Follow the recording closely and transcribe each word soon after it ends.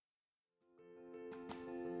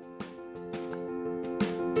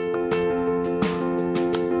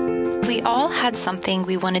We all had something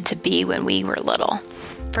we wanted to be when we were little.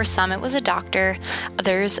 For some, it was a doctor,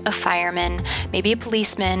 others a fireman, maybe a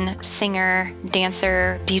policeman, singer,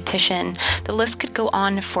 dancer, beautician. The list could go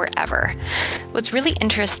on forever. What's really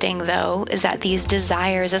interesting, though, is that these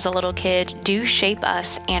desires as a little kid do shape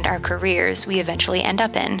us and our careers we eventually end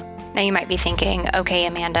up in. Now you might be thinking, okay,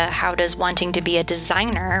 Amanda, how does wanting to be a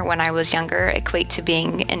designer when I was younger equate to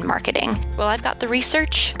being in marketing? Well, I've got the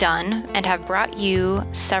research done and have brought you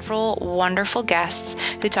several wonderful guests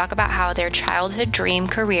who talk about how their childhood dream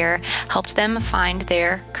career helped them find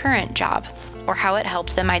their current job, or how it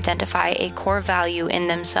helped them identify a core value in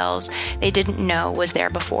themselves they didn't know was there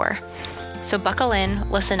before. So buckle in,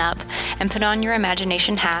 listen up, and put on your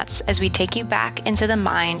imagination hats as we take you back into the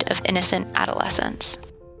mind of innocent adolescence.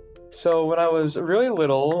 So when I was really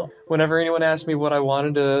little, whenever anyone asked me what I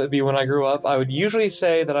wanted to be when I grew up, I would usually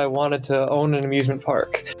say that I wanted to own an amusement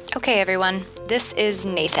park. Okay, everyone, this is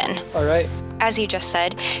Nathan. All right. As he just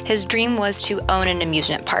said, his dream was to own an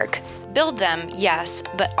amusement park. Build them, yes,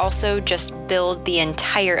 but also just build the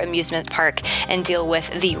entire amusement park and deal with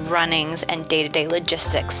the runnings and day-to-day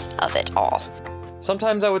logistics of it all.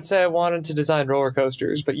 Sometimes I would say I wanted to design roller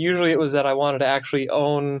coasters, but usually it was that I wanted to actually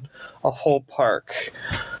own a whole park.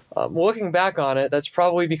 Looking back on it, that's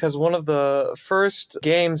probably because one of the first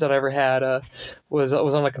games that I ever had was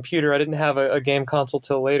on a computer. I didn't have a game console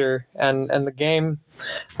till later, and the game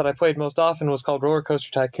that I played most often was called Roller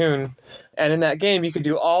Coaster Tycoon. And in that game, you could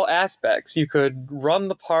do all aspects. You could run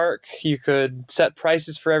the park, you could set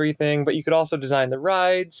prices for everything, but you could also design the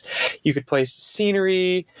rides, you could place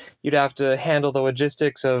scenery, you'd have to handle the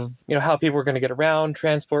logistics of, how people were going to get around,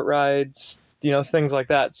 transport rides, things like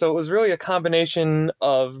that. So it was really a combination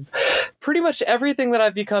of pretty much everything that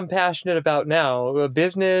I've become passionate about now.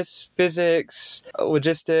 Business, physics,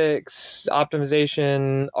 logistics,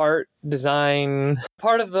 optimization, art, design.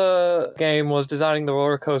 Part of the game was designing the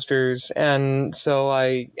roller coasters, and so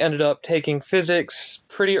I ended up taking physics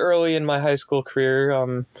pretty early in my high school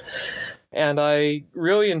career. And I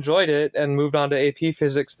really enjoyed it and moved on to AP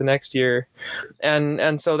Physics the next year.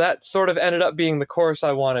 And so that sort of ended up being the course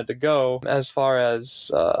I wanted to go as far as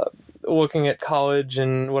looking at college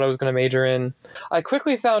and what I was going to major in. I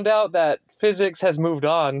quickly found out that physics has moved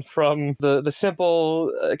on from the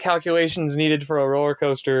simple calculations needed for a roller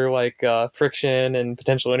coaster, like friction and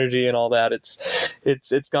potential energy and all that.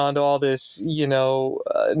 It's gone to all this,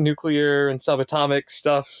 nuclear and subatomic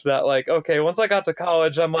stuff that, okay, once I got to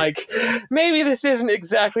college, I'm like, maybe this isn't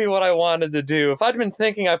exactly what I wanted to do. If I'd been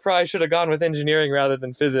thinking, I probably should have gone with engineering rather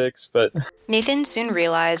than physics, but... Nathan soon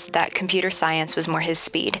realized that computer science was more his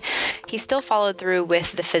speed. He still followed through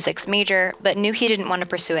with the physics major, but knew he didn't want to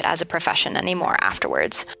pursue it as a profession anymore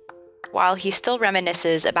afterwards. While he still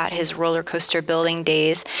reminisces about his roller coaster building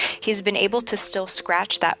days, he's been able to still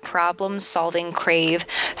scratch that problem-solving crave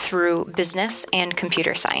through business and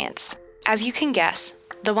computer science. As you can guess,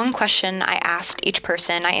 the one question I asked each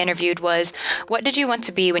person I interviewed was, what did you want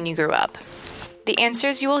to be when you grew up? The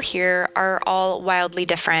answers you will hear are all wildly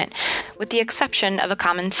different, with the exception of a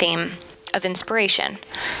common theme of inspiration.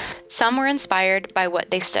 Some were inspired by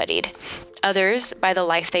what they studied, others by the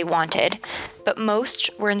life they wanted, but most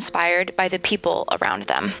were inspired by the people around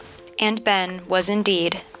them. And Ben was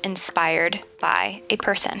indeed inspired by a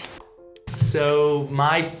person. So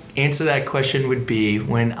my answer to that question would be,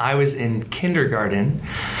 when I was in kindergarten,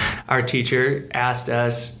 our teacher asked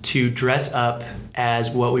us to dress up as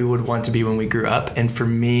what we would want to be when we grew up. And for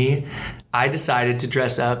me, I decided to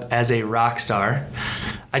dress up as a rock star.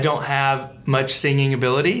 I don't have much singing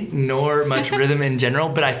ability, nor much rhythm in general,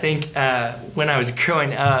 but I think when I was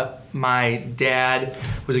growing up, my dad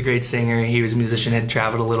was a great singer. He was a musician, had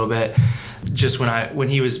traveled a little bit just when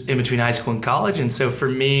he was in between high school and college. And so for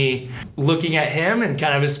me, looking at him and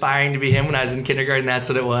kind of aspiring to be him when I was in kindergarten, that's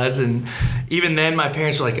what it was. And even then, my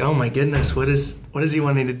parents were like, oh my goodness, what is he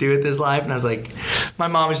wanting to do with his life? And I was like, my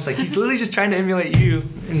mom was just like, he's literally just trying to emulate you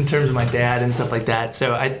in terms of my dad and stuff like that.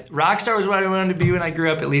 So rockstar was what I wanted to be when I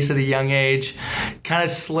grew up, at least at a young age. Kind of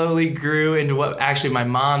slowly grew into what actually my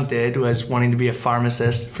mom did, was wanting to be a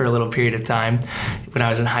pharmacist for a little period of time when I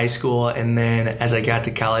was in high school. And then as I got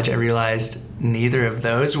to college, I realized neither of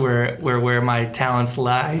those were where my talents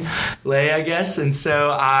lay, I guess. And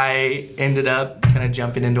so I ended up kind of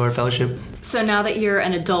jumping into our fellowship. So now that you're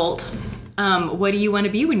an adult, what do you want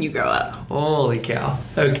to be when you grow up? Holy cow.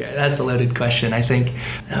 Okay, that's a loaded question. I think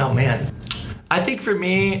for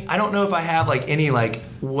me, I don't know if I have any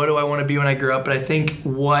what do I want to be when I grow up, but I think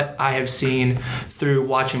what I have seen through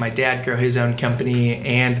watching my dad grow his own company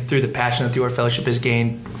and through the passion that the Orr Fellowship has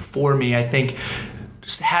gained for me, I think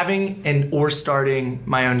just having or starting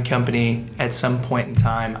my own company at some point in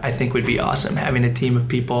time, I think would be awesome. Having a team of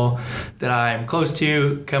people that I'm close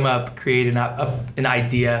to come up, create an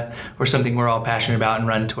idea or something we're all passionate about and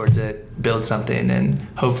run towards it, build something, and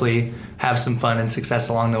hopefully have some fun and success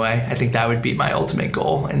along the way. I think that would be my ultimate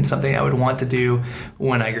goal and something I would want to do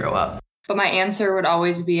when I grow up. But my answer would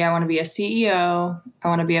always be, I want to be a CEO, I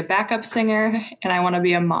want to be a backup singer, and I want to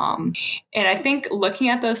be a mom. And I think looking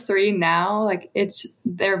at those three now,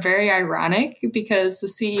 they're very ironic because the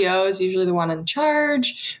CEO is usually the one in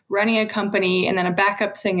charge, running a company, and then a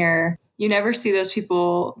backup singer. You never see those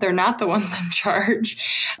people. They're not the ones in charge.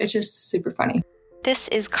 It's just super funny. This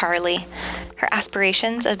is Carly. Her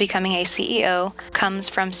aspirations of becoming a CEO comes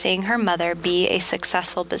from seeing her mother be a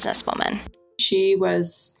successful businesswoman. She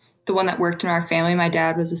was the one that worked in our family. My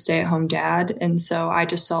dad was a stay-at-home dad. And so I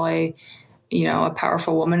just saw a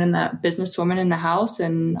powerful woman in that businesswoman in the house,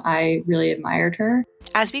 and I really admired her.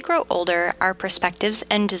 As we grow older, our perspectives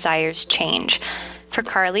and desires change. For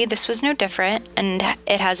Carly, this was no different, and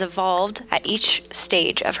it has evolved at each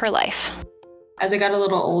stage of her life. As I got a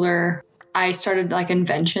little older, I started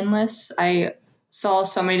invention lists. I saw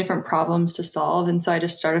so many different problems to solve, and so I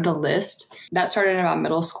just started a list. That started in about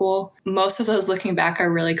middle school. Most of those, looking back,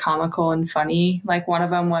 are really comical and funny. Like one of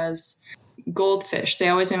them was goldfish. They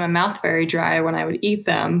always made my mouth very dry when I would eat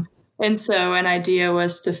them. And so an idea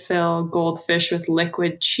was to fill goldfish with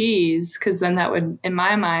liquid cheese, because then that would, in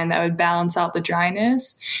my mind, that would balance out the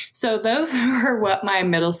dryness. So those were what my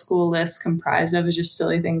middle school list comprised of, is just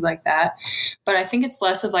silly things like that. But I think it's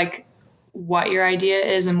less of what your idea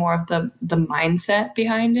is and more of the mindset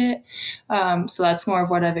behind it. So that's more of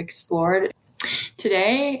what I've explored.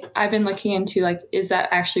 Today, I've been looking into is that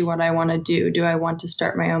actually what I want to do? Do I want to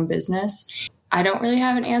start my own business? I don't really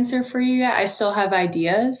have an answer for you yet. I still have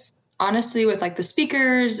ideas. Honestly, with the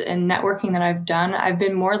speakers and networking that I've done, I've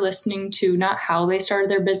been more listening to not how they started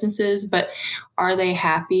their businesses, but are they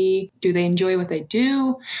happy? Do they enjoy what they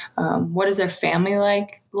do? What is their family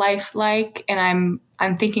life like? And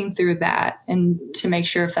I'm thinking through that, and to make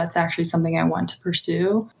sure if that's actually something I want to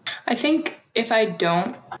pursue. I think if I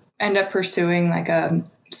don't end up pursuing a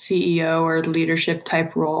CEO or leadership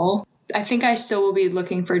type role, I think I still will be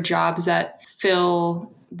looking for jobs that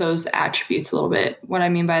fill those attributes a little bit. What I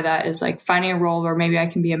mean by that is finding a role where maybe I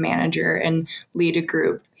can be a manager and lead a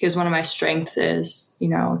group, because one of my strengths is,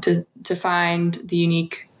 to find the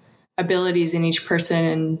unique abilities in each person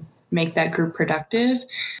and make that group productive.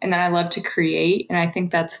 And then I love to create. And I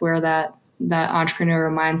think that's where that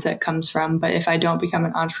entrepreneurial mindset comes from. But if I don't become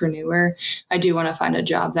an entrepreneur, I do want to find a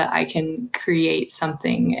job that I can create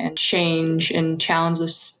something and change and challenge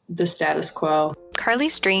the status quo.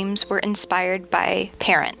 Carly's dreams were inspired by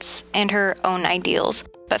parents and her own ideals,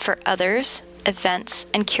 but for others, events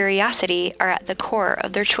and curiosity are at the core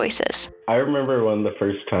of their choices. I remember one of the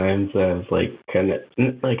first times I was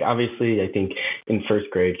obviously, I think in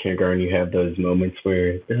first grade, kindergarten, you have those moments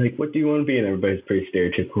where they're like, what do you want to be? And everybody's pretty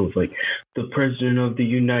stereotypical of the president of the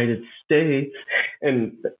United States.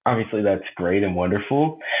 And obviously that's great and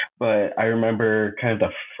wonderful. But I remember kind of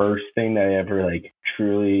the first thing that I ever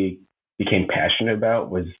truly became passionate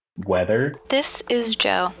about was weather. This is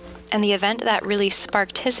Joe, and the event that really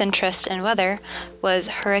sparked his interest in weather was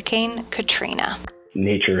Hurricane Katrina.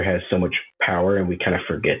 Nature has so much power, and we kind of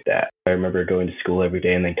forget that. I remember going to school every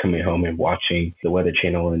day and then coming home and watching the Weather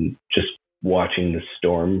Channel and just watching the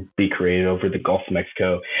storm be created over the Gulf of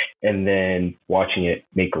Mexico, and then watching it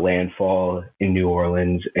make landfall in New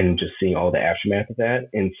Orleans and just seeing all the aftermath of that.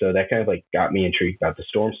 And so that kind of got me intrigued about the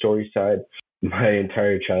storm story side. My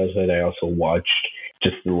entire childhood, I also watched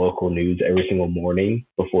just the local news every single morning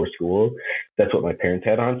before school. That's what my parents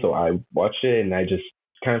had on. So I watched it, and I just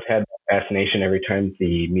kind of had that fascination every time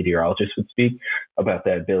the meteorologist would speak about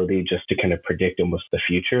that ability just to kind of predict almost the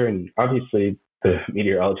future. And obviously the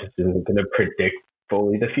meteorologist isn't going to predict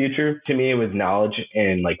fully the future. To me, it was knowledge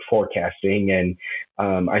and forecasting.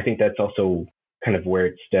 And I think that's also kind of where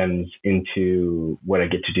it stems into what I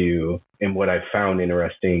get to do. And what I've found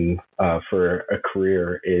interesting for a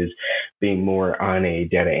career is being more on a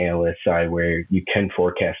data analyst side, where you can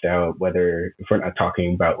forecast out whether, if we're not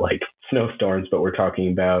talking about snowstorms, but we're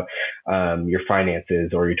talking about your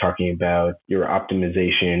finances, or you're talking about your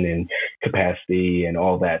optimization and capacity and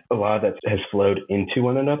all that. A lot of that has flowed into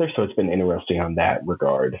one another. So it's been interesting on that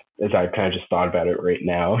regard, as I've kind of just thought about it right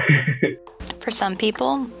now. For some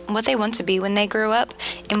people, what they want to be when they grow up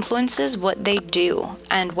influences what they do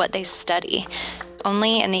and what they study,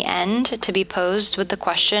 only in the end to be posed with the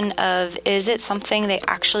question of, is it something they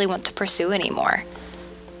actually want to pursue anymore?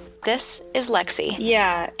 This is Lexi.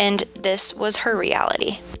 Yeah. And this was her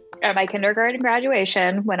reality. At my kindergarten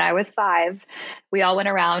graduation, when I was 5, we all went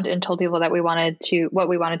around and told people that what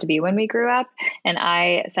we wanted to be when we grew up. And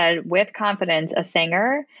I said with confidence, a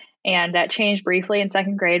singer. And that changed briefly in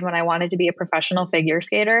 2nd grade when I wanted to be a professional figure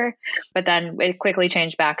skater. But then it quickly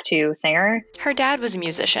changed back to singer. Her dad was a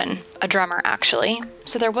musician, a drummer actually,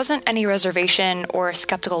 so there wasn't any reservation or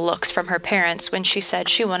skeptical looks from her parents when she said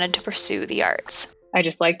she wanted to pursue the arts. I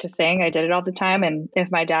just liked to sing. I did it all the time. And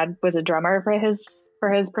if my dad was a drummer for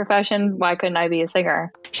his profession, why couldn't I be a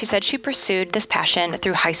singer? She said she pursued this passion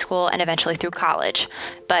through high school and eventually through college.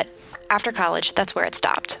 But after college, that's where it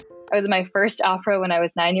stopped. I was in my first opera when I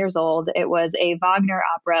was 9 years old. It was a Wagner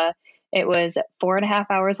opera. It was 4.5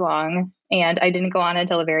 hours long, and I didn't go on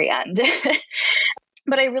until the very end.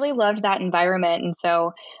 But I really loved that environment. And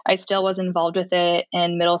so I still was involved with it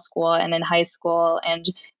in middle school and in high school. And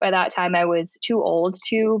by that time, I was too old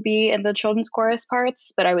to be in the children's chorus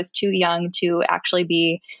parts, but I was too young to actually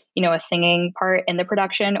be, a singing part in the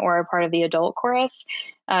production or a part of the adult chorus.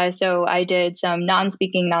 So I did some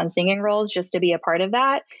non-speaking, non-singing roles just to be a part of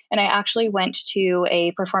that. And I actually went to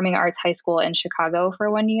a performing arts high school in Chicago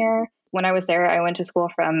for 1 year. When I was there, I went to school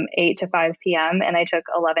from 8 to 5 p.m. and I took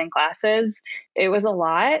 11 classes. It was a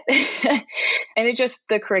lot. And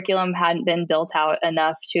the curriculum hadn't been built out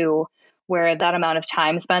enough to where that amount of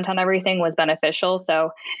time spent on everything was beneficial.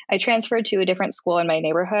 So I transferred to a different school in my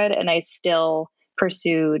neighborhood, and I still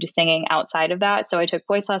pursued singing outside of that. So I took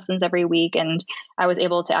voice lessons every week, and I was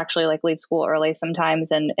able to actually leave school early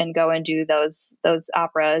sometimes and go and do those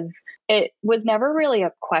operas. It was never really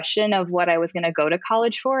a question of what I was going to go to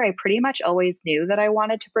college for. I pretty much always knew that I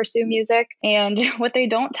wanted to pursue music. And what they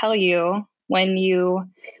don't tell you when you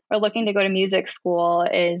are looking to go to music school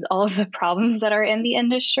is all of the problems that are in the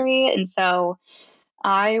industry. And so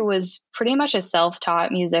I was pretty much a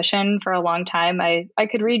self-taught musician for a long time. I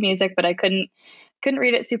could read music, but I couldn't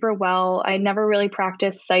read it super well. I never really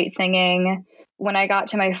practiced sight singing. When I got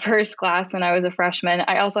to my first class when I was a freshman,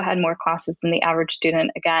 I also had more classes than the average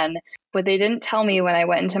student again. What they didn't tell me when I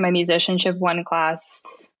went into my musicianship 1 class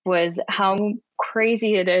was how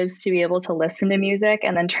crazy it is to be able to listen to music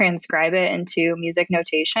and then transcribe it into music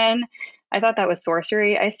notation. I thought that was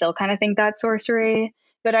sorcery. I still kind of think that's sorcery.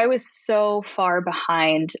 But I was so far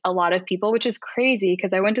behind a lot of people, which is crazy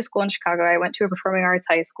because I went to school in Chicago. I went to a performing arts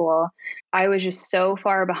high school. I was just so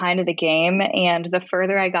far behind the game. And the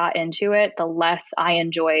further I got into it, the less I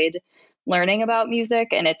enjoyed learning about music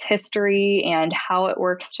and its history and how it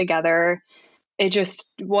works together. It just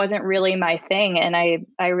wasn't really my thing. And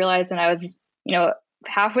I realized when I was,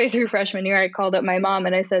 halfway through freshman year, I called up my mom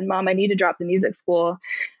and I said, Mom, I need to drop the music school.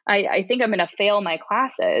 I think I'm going to fail my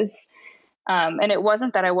classes. And it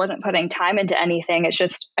wasn't that I wasn't putting time into anything. It's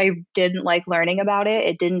just I didn't like learning about it.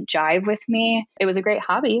 It didn't jive with me. It was a great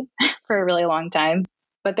hobby for a really long time.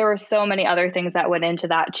 But there were so many other things that went into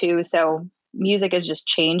that too. So music is just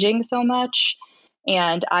changing so much.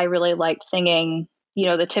 And I really liked singing,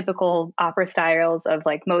 the typical opera styles of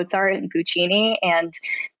Mozart and Puccini, and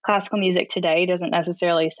classical music today doesn't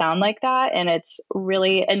necessarily sound like that. And it's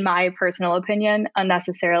really, in my personal opinion,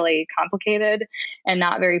 unnecessarily complicated and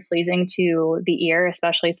not very pleasing to the ear,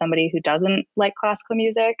 especially somebody who doesn't like classical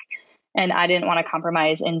music. And I didn't want to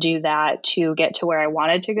compromise and do that to get to where I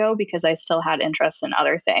wanted to go because I still had interests in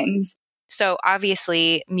other things. So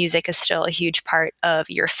obviously, music is still a huge part of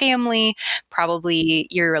your family, probably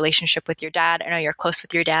your relationship with your dad. I know you're close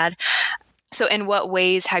with your dad. So in what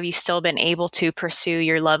ways have you still been able to pursue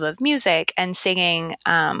your love of music and singing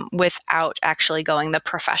without actually going the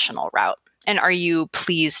professional route? And are you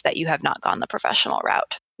pleased that you have not gone the professional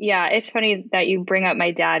route? Yeah, it's funny that you bring up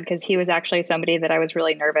my dad because he was actually somebody that I was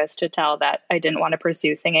really nervous to tell that I didn't want to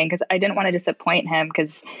pursue singing because I didn't want to disappoint him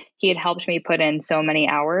because he had helped me put in so many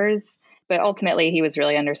hours. But ultimately, he was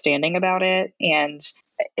really understanding about it. And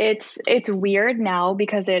it's weird now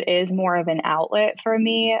because it is more of an outlet for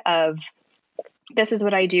me of this is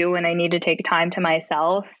what I do when I need to take time to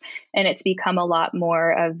myself. And it's become a lot more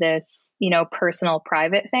of this, personal,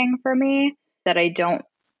 private thing for me that I don't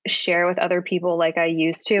share with other people like I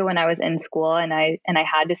used to when I was in school and I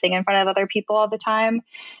had to sing in front of other people all the time.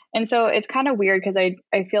 And so it's kind of weird because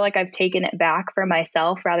I feel like I've taken it back for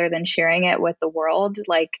myself rather than sharing it with the world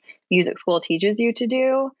like music school teaches you to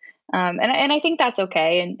do. And I think that's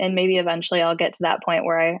okay. And maybe eventually I'll get to that point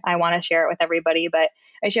where I want to share it with everybody, but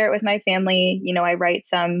I share it with my family. I write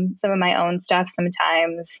some of my own stuff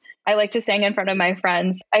sometimes. I like to sing in front of my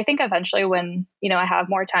friends. I think eventually when, I have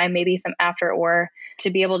more time, maybe some after or to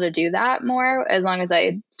be able to do that more as long as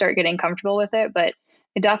I start getting comfortable with it. But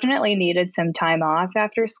I definitely needed some time off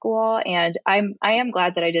after school. And I am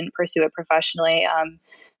glad that I didn't pursue it professionally.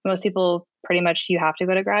 Most people pretty much you have to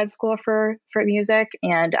go to grad school for music.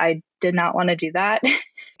 And I did not want to do that.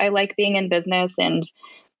 I like being in business, and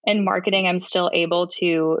in marketing, I'm still able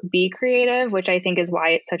to be creative, which I think is why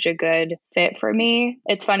it's such a good fit for me.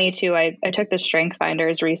 It's funny too. I took the Strength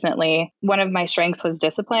Finders recently. One of my strengths was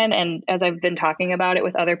discipline. And as I've been talking about it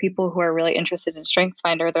with other people who are really interested in Strength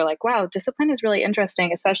Finder, they're like, wow, discipline is really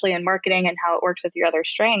interesting, especially in marketing and how it works with your other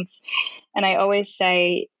strengths. And I always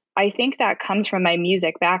say, I think that comes from my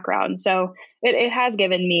music background. So it has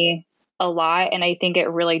given me a lot. And I think it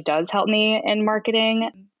really does help me in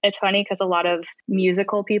marketing. It's funny because a lot of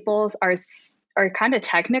musical people are kind of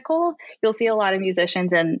technical. You'll see a lot of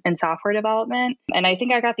musicians in software development. And I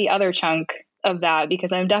think I got the other chunk of that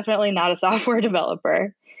because I'm definitely not a software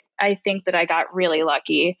developer. I think that I got really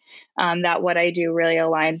lucky that what I do really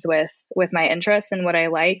aligns with my interests and what I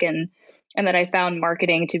like, and that I found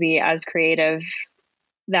marketing to be as creative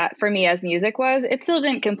that for me as music was. It still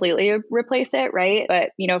didn't completely replace it, right?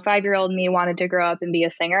 But, 5-year-old me wanted to grow up and be a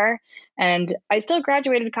singer. And I still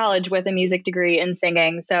graduated college with a music degree in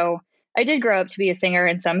singing. So I did grow up to be a singer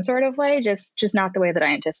in some sort of way, just not the way that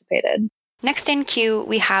I anticipated. Next in queue,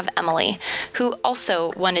 we have Emily, who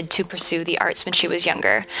also wanted to pursue the arts when she was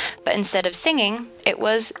younger, but instead of singing, it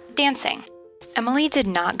was dancing. Emily did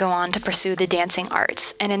not go on to pursue the dancing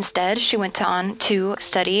arts, and instead she went on to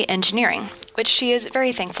study engineering, which she is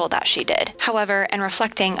very thankful that she did. However, in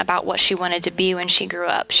reflecting about what she wanted to be when she grew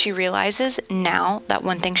up, she realizes now that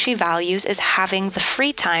one thing she values is having the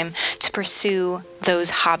free time to pursue those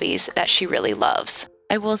hobbies that she really loves.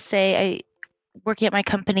 I will say, working at my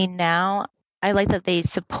company now, I like that they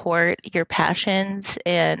support your passions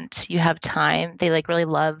and you have time. They really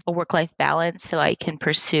love a work-life balance, so I can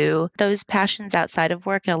pursue those passions outside of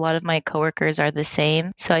work. And a lot of my coworkers are the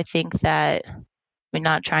same. So I think that, I'm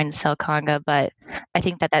not trying to sell conga, but I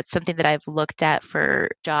think that that's something that I've looked at for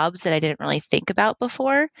jobs that I didn't really think about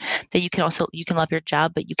before, that you can love your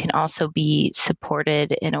job, but you can also be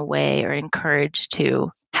supported in a way or encouraged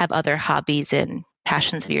to have other hobbies and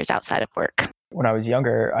passions of yours outside of work. When I was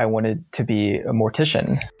younger, I wanted to be a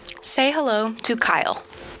mortician. Say hello to Kyle.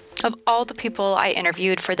 Of all the people I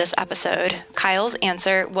interviewed for this episode, Kyle's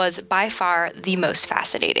answer was by far the most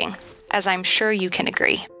fascinating, as I'm sure you can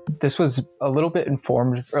agree. This was a little bit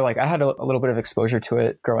informed, or I had a little bit of exposure to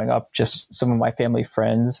it growing up. Just some of my family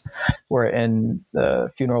friends were in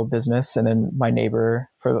the funeral business, and then my neighbor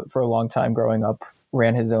for a long time growing up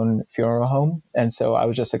ran his own funeral home. And so I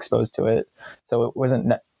was just exposed to it. So it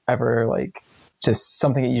wasn't ever just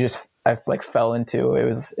something that I fell into.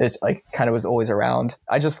 It's kind of was always around.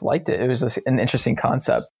 I just liked it. It was just an interesting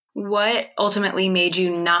concept. What ultimately made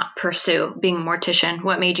you not pursue being a mortician?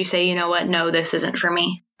 What made you say, you know what, no, this isn't for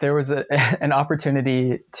me? There was an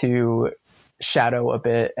opportunity to shadow a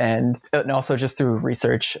bit, and also just through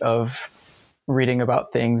research of reading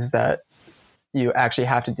about things that you actually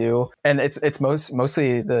have to do. And it's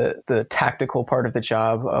mostly the tactical part of the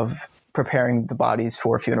job of preparing the bodies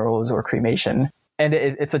for funerals or cremation. And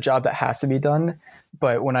it's a job that has to be done.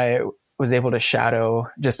 But when I was able to shadow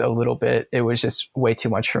just a little bit, it was just way too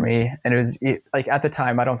much for me. And it was at the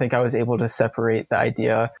time, I don't think I was able to separate the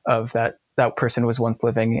idea of that person was once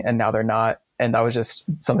living and now they're not. And that was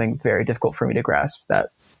just something very difficult for me to grasp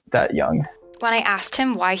that young. When I asked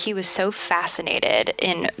him why he was so fascinated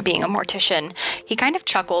in being a mortician, he kind of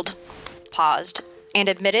chuckled, paused, and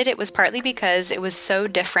admitted it was partly because it was so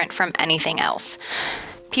different from anything else.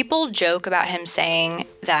 People joke about him saying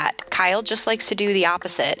that Kyle just likes to do the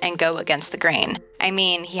opposite and go against the grain. I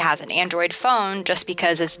mean, he has an Android phone just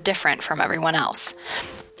because it's different from everyone else.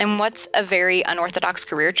 And what's a very unorthodox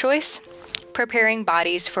career choice? Preparing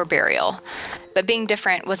bodies for burial. But being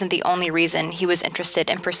different wasn't the only reason he was interested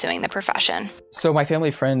in pursuing the profession. So my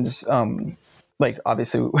family friends,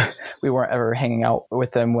 obviously we weren't ever hanging out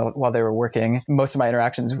with them while they were working. Most of my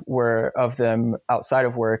interactions were of them outside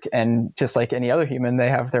of work, and just like any other human, they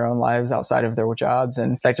have their own lives outside of their jobs.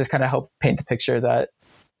 And that just kind of helped paint the picture that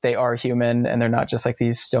they are human and they're not just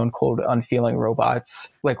these stone cold, unfeeling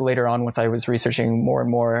robots. Later on, once I was researching more and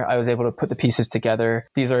more, I was able to put the pieces together.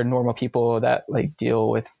 These are normal people that deal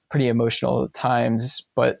with pretty emotional times,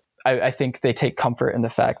 but I think they take comfort in the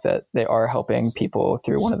fact that they are helping people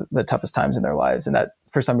through one of the toughest times in their lives. And that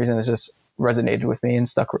for some reason has just resonated with me and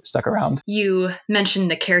stuck around. You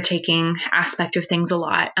mentioned the caretaking aspect of things a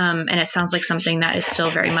lot. And it sounds like something that is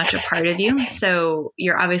still very much a part of you. So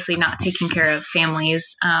you're obviously not taking care of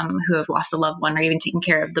families who have lost a loved one, or even taking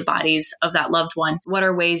care of the bodies of that loved one. What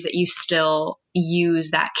are ways that you still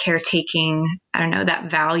use that caretaking,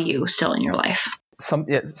 that value still in your life?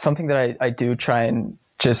 Something that I do try and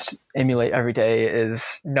just emulate every day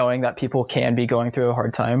is knowing that people can be going through a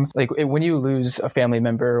hard time. Like when you lose a family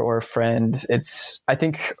member or a friend, I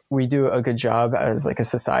think we do a good job as like a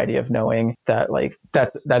society of knowing that like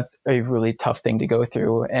that's a really tough thing to go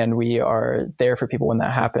through, and we are there for people when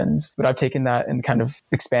that happens. But I've taken that and kind of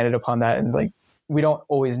expanded upon that, and like we don't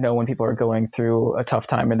always know when people are going through a tough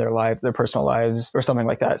time in their lives, their personal lives, or something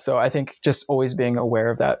like that. So I think just always being aware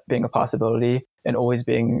of that being a possibility, and always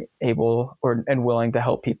being able and willing to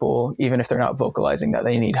help people, even if they're not vocalizing that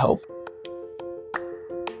they need help.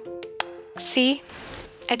 See,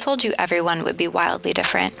 I told you everyone would be wildly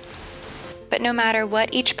different. But no matter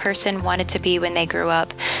what each person wanted to be when they grew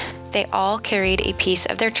up, they all carried a piece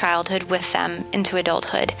of their childhood with them into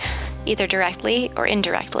adulthood, either directly or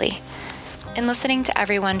indirectly. In listening to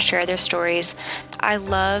everyone share their stories, I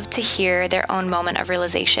love to hear their own moment of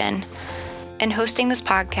realization. In hosting this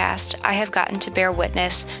podcast, I have gotten to bear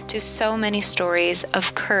witness to so many stories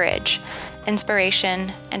of courage,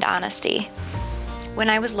 inspiration, and honesty. When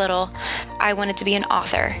I was little, I wanted to be an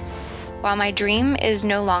author. While my dream is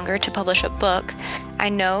no longer to publish a book, I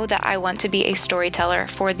know that I want to be a storyteller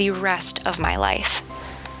for the rest of my life.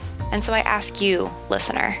 And so I ask you,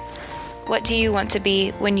 listener, what do you want to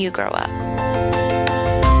be when you grow up?